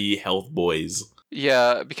heavy health boys.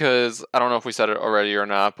 Yeah, because I don't know if we said it already or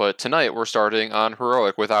not, but tonight we're starting on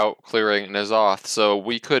Heroic without clearing N'Zoth, so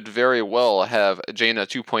we could very well have Jaina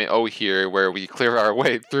 2.0 here where we clear our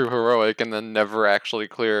way through Heroic and then never actually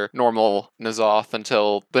clear normal N'Zoth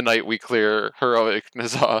until the night we clear Heroic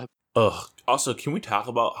N'Zoth. Ugh. Also, can we talk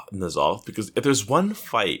about N'Zoth? Because if there's one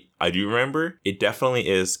fight I do remember, it definitely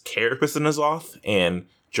is Carapace and N'Zoth and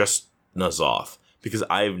just N'Zoth. Because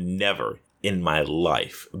I've never in my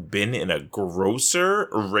life been in a grosser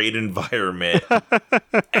raid environment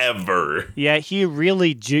ever. Yeah, he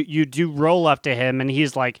really, you do roll up to him and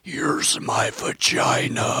he's like, Here's my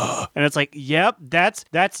vagina. and it's like, yep, that's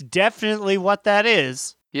definitely what that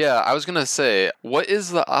is. Yeah, I was gonna say, what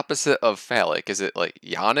is the opposite of phallic? Is it like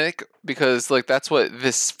Yannick? Because like that's what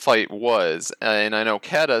this fight was. And I know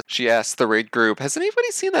Kata, she asked the raid group, "Has anybody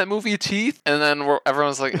seen that movie Teeth?" And then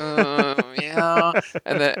everyone's like, "Yeah."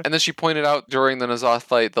 And then she pointed out during the N'Zoth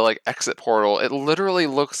fight the like exit portal. It literally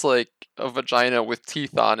looks like a vagina with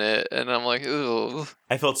teeth on it, and I'm like, ugh.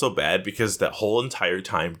 I felt so bad because that whole entire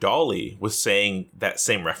time Dolly was saying that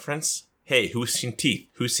same reference. Hey, who's seen teeth?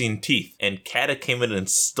 Who's seen teeth? And Kata came in and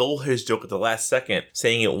stole his joke at the last second,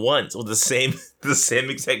 saying it once with the same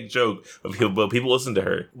exact joke. But people listen to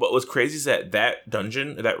her. What was crazy is that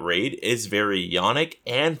dungeon, that raid, is very Yannick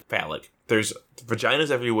and phallic. There's vaginas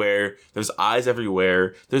everywhere. There's eyes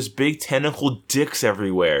everywhere. There's big tentacle dicks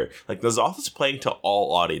everywhere. Like, N'Zoth is playing to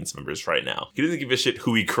all audience members right now. He doesn't give a shit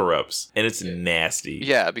who he corrupts. And it's nasty.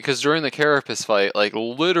 Yeah, because during the Carapace fight, like,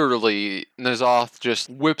 literally, N'Zoth just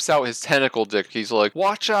whips out his tentacle dick. He's like,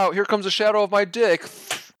 watch out, here comes a shadow of my dick.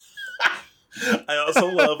 I also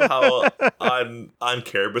love how on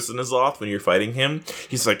Carapace and N'Zoth, when you're fighting him,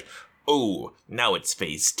 he's like, oh, now it's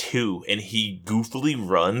phase 2, and he goofily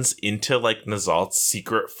runs into, like, N'Zoth's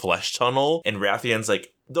secret flesh tunnel, and Rathian's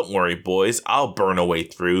like, don't worry, boys, I'll burn a way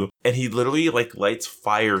through, and he literally, like, lights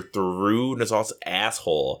fire through N'Zoth's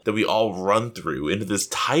asshole that we all run through into this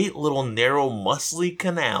tight little, narrow, muscly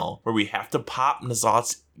canal where we have to pop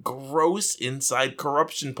N'Zoth's gross inside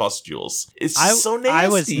corruption pustules. It's so nasty. I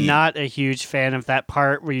was not a huge fan of that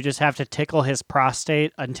part where you just have to tickle his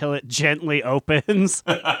prostate until it gently opens.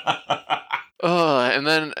 And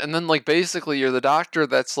then like basically you're the doctor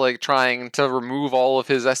that's like trying to remove all of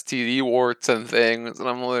his STD warts and things, and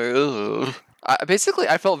I'm like, ugh.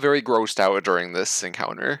 I felt very grossed out during this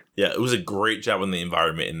encounter. Yeah, it was a great job on the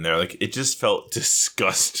environment in there. Like, it just felt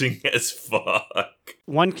disgusting as fuck.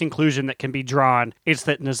 One conclusion that can be drawn is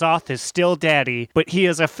that N'Zoth is still daddy, but he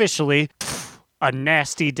is officially a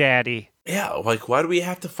nasty daddy. Yeah, like, why do we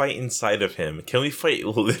have to fight inside of him? Can we fight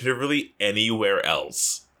literally anywhere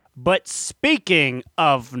else? But speaking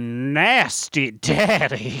of nasty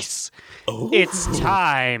daddies, it's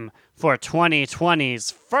time for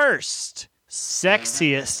 2020's first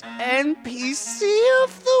sexiest NPC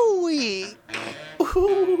of the week.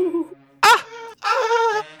 Ooh.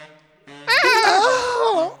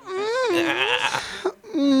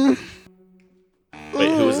 Wait,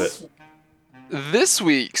 who is it? This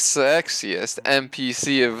week's sexiest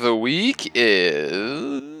NPC of the week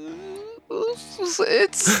is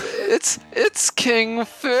it's King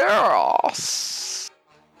Pharos.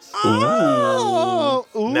 Oh,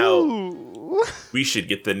 ooh. Now, we should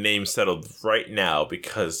get the name settled right now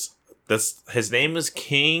because his name is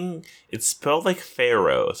King. It's spelled like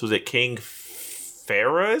Pharaoh. So is it King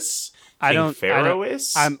Pharos? I'm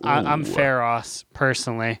Pharos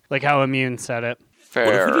personally, like how Immune said it. What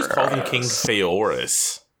if we just called him King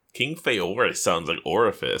Phaoris? King Phaoris sounds like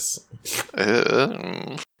orifice.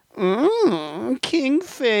 King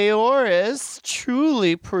Phaoris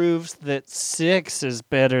truly proves that 6 is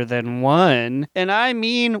better than 1, and I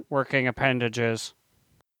mean working appendages.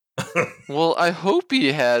 Well, I hope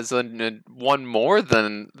he has one more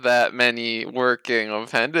than that many working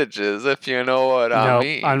appendages, if you know what I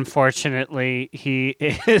mean. Unfortunately, he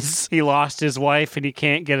lost his wife and he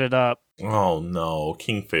can't get it up. Oh no,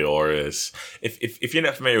 King Phaeorus. If you're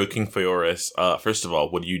not familiar with King Phaeorus, first of all,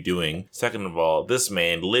 what are you doing? Second of all, this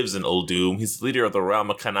man lives in Uldum. He's the leader of the realm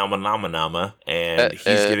of Kanama, and he's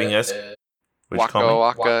giving us what'd you call me?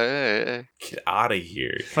 Waka. Get out of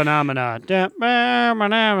here. Phenomena.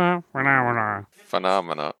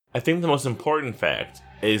 Phenomena. I think the most important fact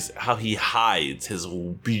is how he hides his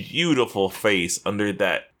beautiful face under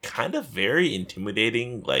that kind of very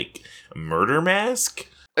intimidating, like, murder mask.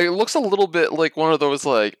 It looks a little bit like one of those,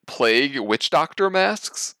 like, plague witch doctor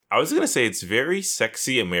masks. I was gonna say it's very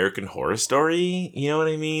sexy American Horror Story. You know what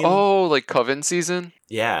I mean? Oh, like Coven season?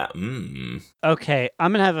 Yeah. Okay,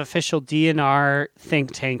 I'm gonna have official DNR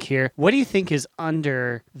think tank here. What do you think is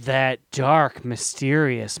under that dark,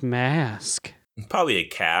 mysterious mask? Probably a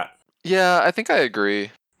cat, Yeah, I think I agree.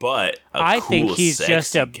 but I cool, think he's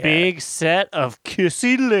just a sexy cat. big set of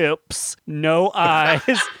kissy lips, no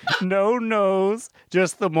eyes, no nose,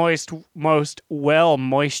 just the most well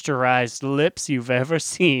moisturized lips you've ever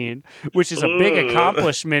seen, which is a big Ugh.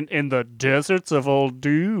 accomplishment in the deserts of Old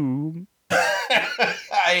Doom.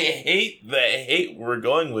 I hate where we're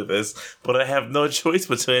going with this, but I have no choice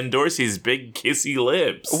but to endorse his big kissy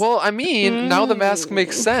lips. Well, I mean, now the mask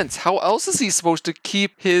makes sense. How else is he supposed to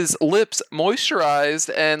keep his lips moisturized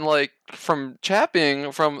and, like, from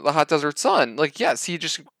chapping from the hot desert sun? Like, yes, he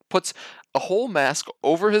just puts a whole mask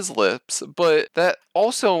over his lips, but that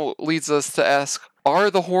also leads us to ask, are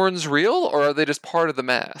the horns real or are they just part of the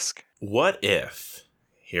mask? What if,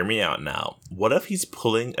 hear me out now, what if he's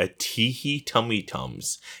pulling a teehee tummy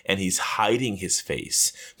tums and he's hiding his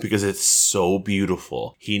face because it's so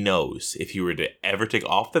beautiful? He knows if he were to ever take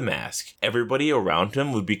off the mask, everybody around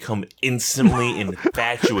him would become instantly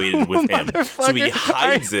infatuated with him. So he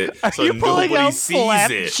hides it so nobody sees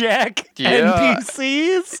it. Flapjack Yeah.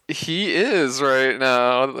 NPCs? He is right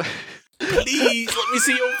now. Please let me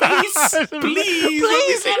see your face. Please let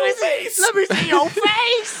me see your face. Let me see your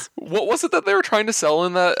face. What was it that they were trying to sell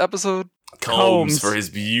in that episode? Combs Combs. for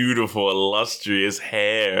his beautiful, illustrious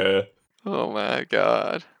hair. Oh my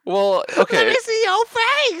god. Well, okay. see your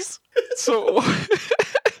face. So,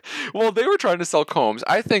 well, they were trying to sell combs.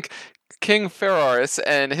 I think King Phaeorus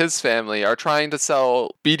and his family are trying to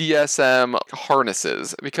sell BDSM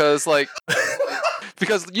harnesses because, like,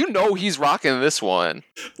 because you know he's rocking this one.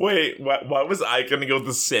 Wait, why was I gonna go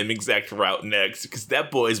the same exact route next? Because that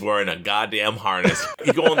boy's wearing a goddamn harness.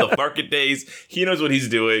 He go on the market days. He knows what he's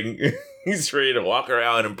doing. He's ready to walk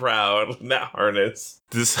around and proud in that harness.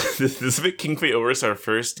 This make King Phaeorus our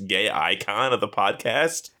first gay icon of the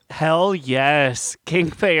podcast? Hell yes.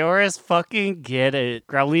 King Phaeorus fucking get it.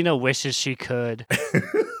 Growlina wishes she could.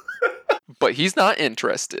 But he's not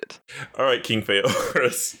interested. All right, King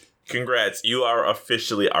Phaeorus. Congrats, you are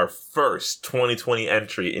officially our first 2020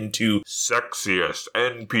 entry into Sexiest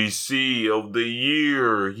NPC of the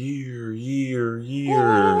year.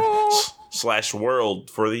 Slash world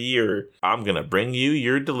for the year. I'm gonna bring you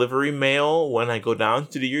your delivery mail when I go down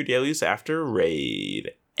to do your dailies after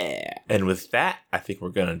raid. And with that, I think we're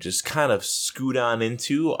gonna just kind of scoot on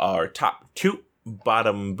into our top two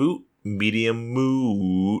bottom boot medium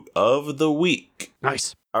mood of the week.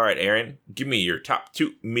 Nice. All right, Aaron, give me your top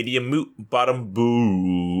two medium moot bottom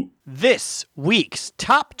boot. This week's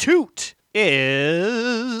top toot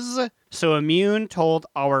is... So Immune told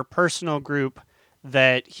our personal group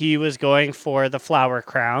that he was going for the flower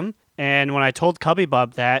crown. And when I told Cubby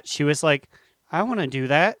Bub that, she was like, I want to do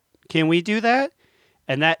that. Can we do that?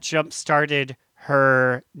 And that jump-started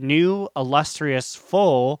her new illustrious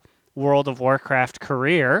full World of Warcraft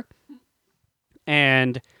career.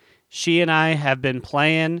 And she and I have been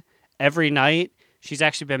playing every night. She's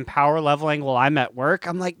actually been power leveling while I'm at work.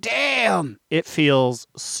 I'm like, damn! It feels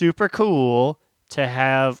super cool to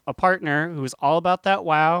have a partner who's all about that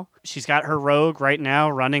WoW. She's got her rogue right now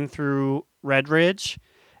running through Red Ridge.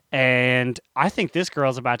 And I think this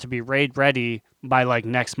girl's about to be raid ready by like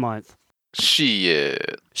next month.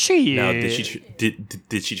 Shit. She Now, is.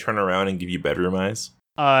 did she turn around and give you bedroom eyes?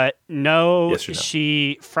 No, Yes or no?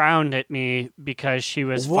 she frowned at me because she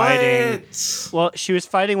was fighting. Well, she was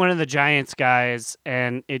fighting one of the Giants guys,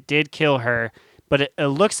 and it did kill her, but it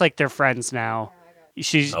looks like they're friends now.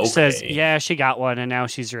 She says, Okay. yeah, she got one, and now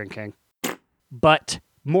she's drinking. But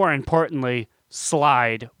more importantly,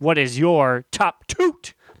 Slide, what is your top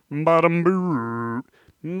toot? Bottom boot.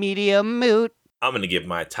 Medium moot. I'm gonna give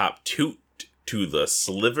my top toot to the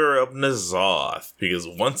Sliver of N'Zoth, because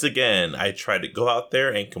once again, I tried to go out there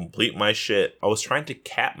and complete my shit. I was trying to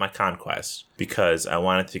cap my conquest because I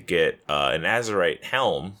wanted to get an Azerite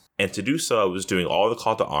helm, and to do so, I was doing all the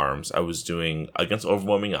call to arms. I was doing against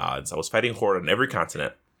overwhelming odds. I was fighting Horde on every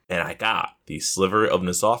continent, And I got the Sliver of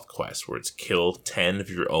N'Zoth quest, where it's kill 10 of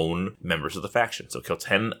your own members of the faction. So kill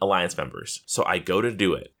 10 Alliance members. So I go to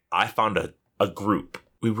do it. I found a group.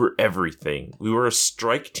 We were everything. We were a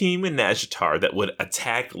strike team in Nazjatar that would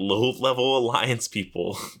attack low-level Alliance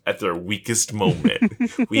people at their weakest moment.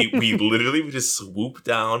 we literally would just swoop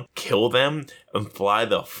down, kill them, and fly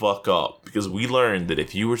the fuck up. Because we learned that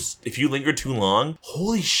if you linger too long,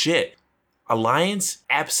 holy shit, Alliance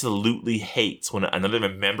absolutely hates when another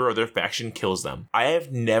member of their faction kills them. I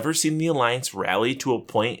have never seen the Alliance rally to a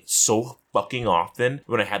point so fucking often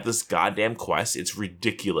when I had this goddamn quest. It's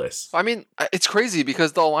ridiculous. I mean, it's crazy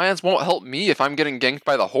because the Alliance won't help me if I'm getting ganked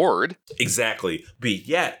by the Horde. Exactly. But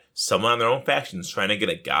yet, someone on their own faction is trying to get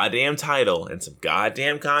a goddamn title and some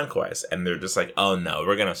goddamn conquest, and they're just like, oh no,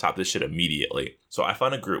 we're gonna stop this shit immediately. So I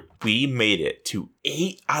found a group. We made it to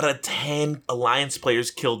 8 out of 10 Alliance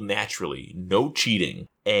players killed naturally. No cheating.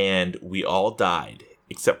 And we all died.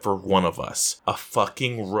 Except for one of us, a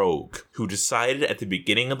fucking rogue, who decided at the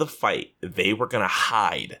beginning of the fight they were gonna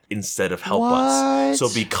hide instead of help us. So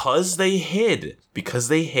because they hid,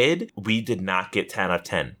 we did not get 10 out of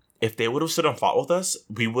 10. If they would have stood and fought with us,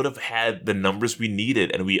 we would have had the numbers we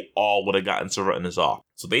needed, and we all would have gotten Silver and N'Zoth.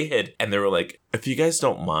 So they hid, and they were like, if you guys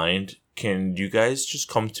don't mind, can you guys just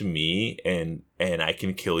come to me and I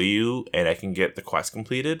can kill you and I can get the quest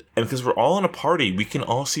completed? And because we're all in a party, we can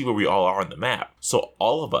all see where we all are on the map. So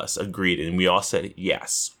all of us agreed, and we all said,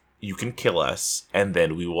 yes, you can kill us, and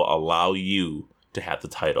then we will allow you to have the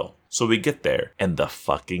title. So we get there, and the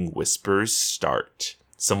fucking whispers start.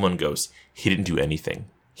 Someone goes, he didn't do anything.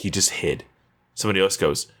 He just hid. Somebody else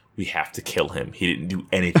goes, we have to kill him. He didn't do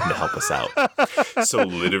anything to help us out. So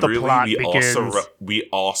literally, we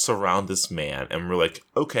all surround this man, and we're like,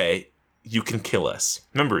 okay, you can kill us.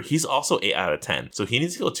 Remember, he's also 8 out of 10. So he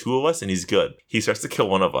needs to kill 2 of us, and he's good. He starts to kill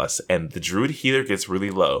one of us, and the Druid healer gets really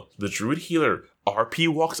low. The Druid healer RP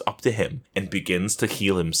walks up to him and begins to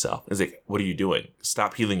heal himself. He's like, what are you doing?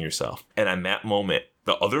 Stop healing yourself. And in that moment,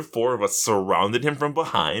 the other 4 of us surrounded him from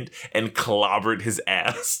behind and clobbered his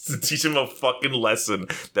ass to teach him a fucking lesson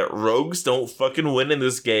that rogues don't fucking win in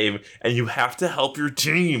this game, and you have to help your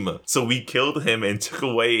team. So we killed him and took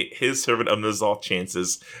away his Servant of N'Zoth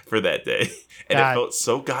chances for that day. And it felt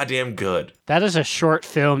so goddamn good. That is a short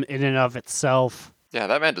film in and of itself. Yeah,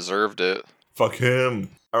 that man deserved it. Fuck him.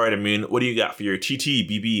 All right, Amin, what do you got for your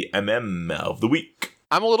TTBBMM of the week?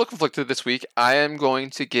 I'm a little conflicted this week. I am going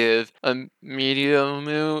to give a medium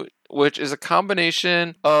moot, which is a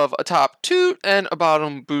combination of a top toot and a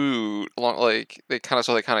bottom boot. They kind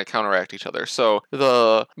of counteract each other. So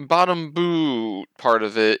the bottom boot part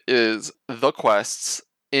of it is the quests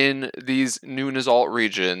in these new N'Zoth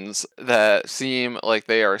regions that seem like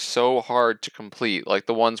they are so hard to complete. Like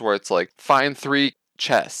the ones where it's like, find 3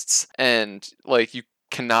 chests, and like you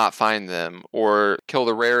cannot find them, or kill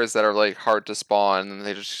the rares that are like hard to spawn, and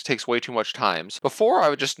it just takes way too much time. So before, I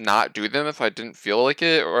would just not do them if I didn't feel like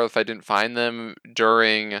it, or if I didn't find them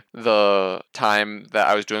during the time that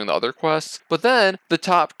I was doing the other quests. But then the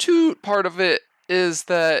top two part of it is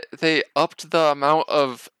that they upped the amount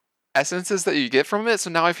of essences that you get from it, so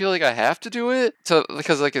now I feel like I have to do it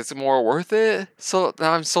because like it's more worth it. So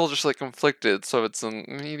now I'm still just like conflicted, so it's a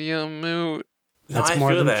medium moot. That's no,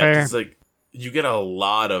 more than that. fair. It's like you get a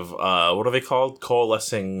lot of what are they called?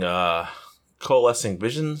 Coalescing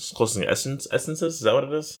visions, coalescing essences. Is that what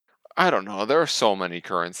it is? I don't know. There are so many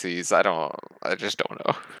currencies. I just don't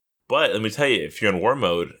know. But let me tell you, if you're in war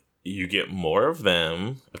mode, you get more of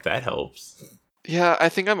them. If that helps. Yeah, I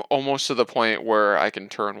think I'm almost to the point where I can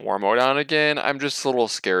turn war mode on again. I'm just a little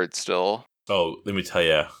scared still. Oh, let me tell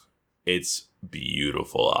you, it's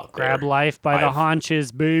beautiful out there. Grab life by the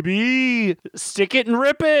haunches, baby. Stick it and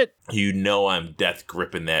rip it. You know I'm death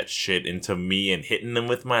gripping that shit into me and hitting them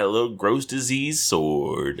with my little gross disease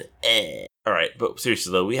sword. All right, but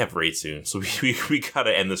seriously though, we have raid soon, so we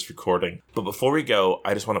gotta end this recording. But before we go,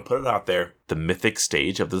 I just want to put it out there. The mythic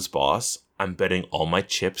stage of this boss, I'm betting all my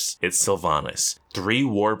chips, it's Sylvanas. 3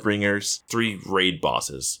 Warbringers, 3 raid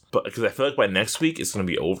bosses. But because I feel like by next week it's going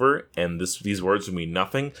to be over and these words will mean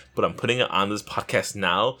nothing, but I'm putting it on this podcast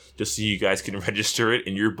now just so you guys can register it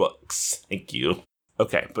in your books. Thank you.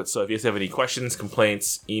 Okay, but so if you guys have any questions,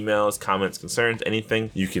 complaints, emails, comments, concerns, anything,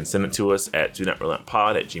 you can send it to us at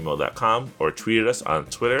donotrelenttpod@gmail.com or tweet at us on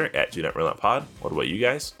Twitter at donotrelenttpod. What about you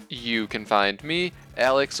guys? You can find me,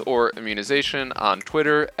 Alex, or Immunization on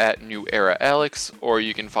Twitter at NewEraAlex, or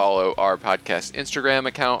you can follow our podcast Instagram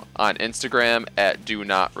account on Instagram at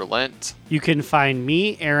DoNotRelent. You can find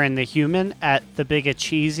me, Aaron the Human, at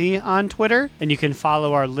TheBigACheesy on Twitter, and you can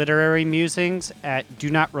follow our literary musings at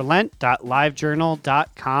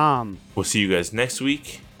DoNotRelent.livejournal.com. We'll see you guys next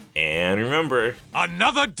week. And remember,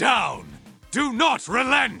 Another down! Do not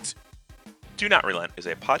relent! Do Not Relent is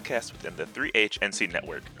a podcast within the 3HNC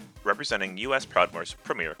network, representing U.S. Proudmoore's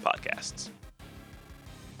premier podcasts.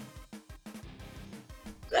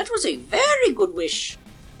 That was a very good wish.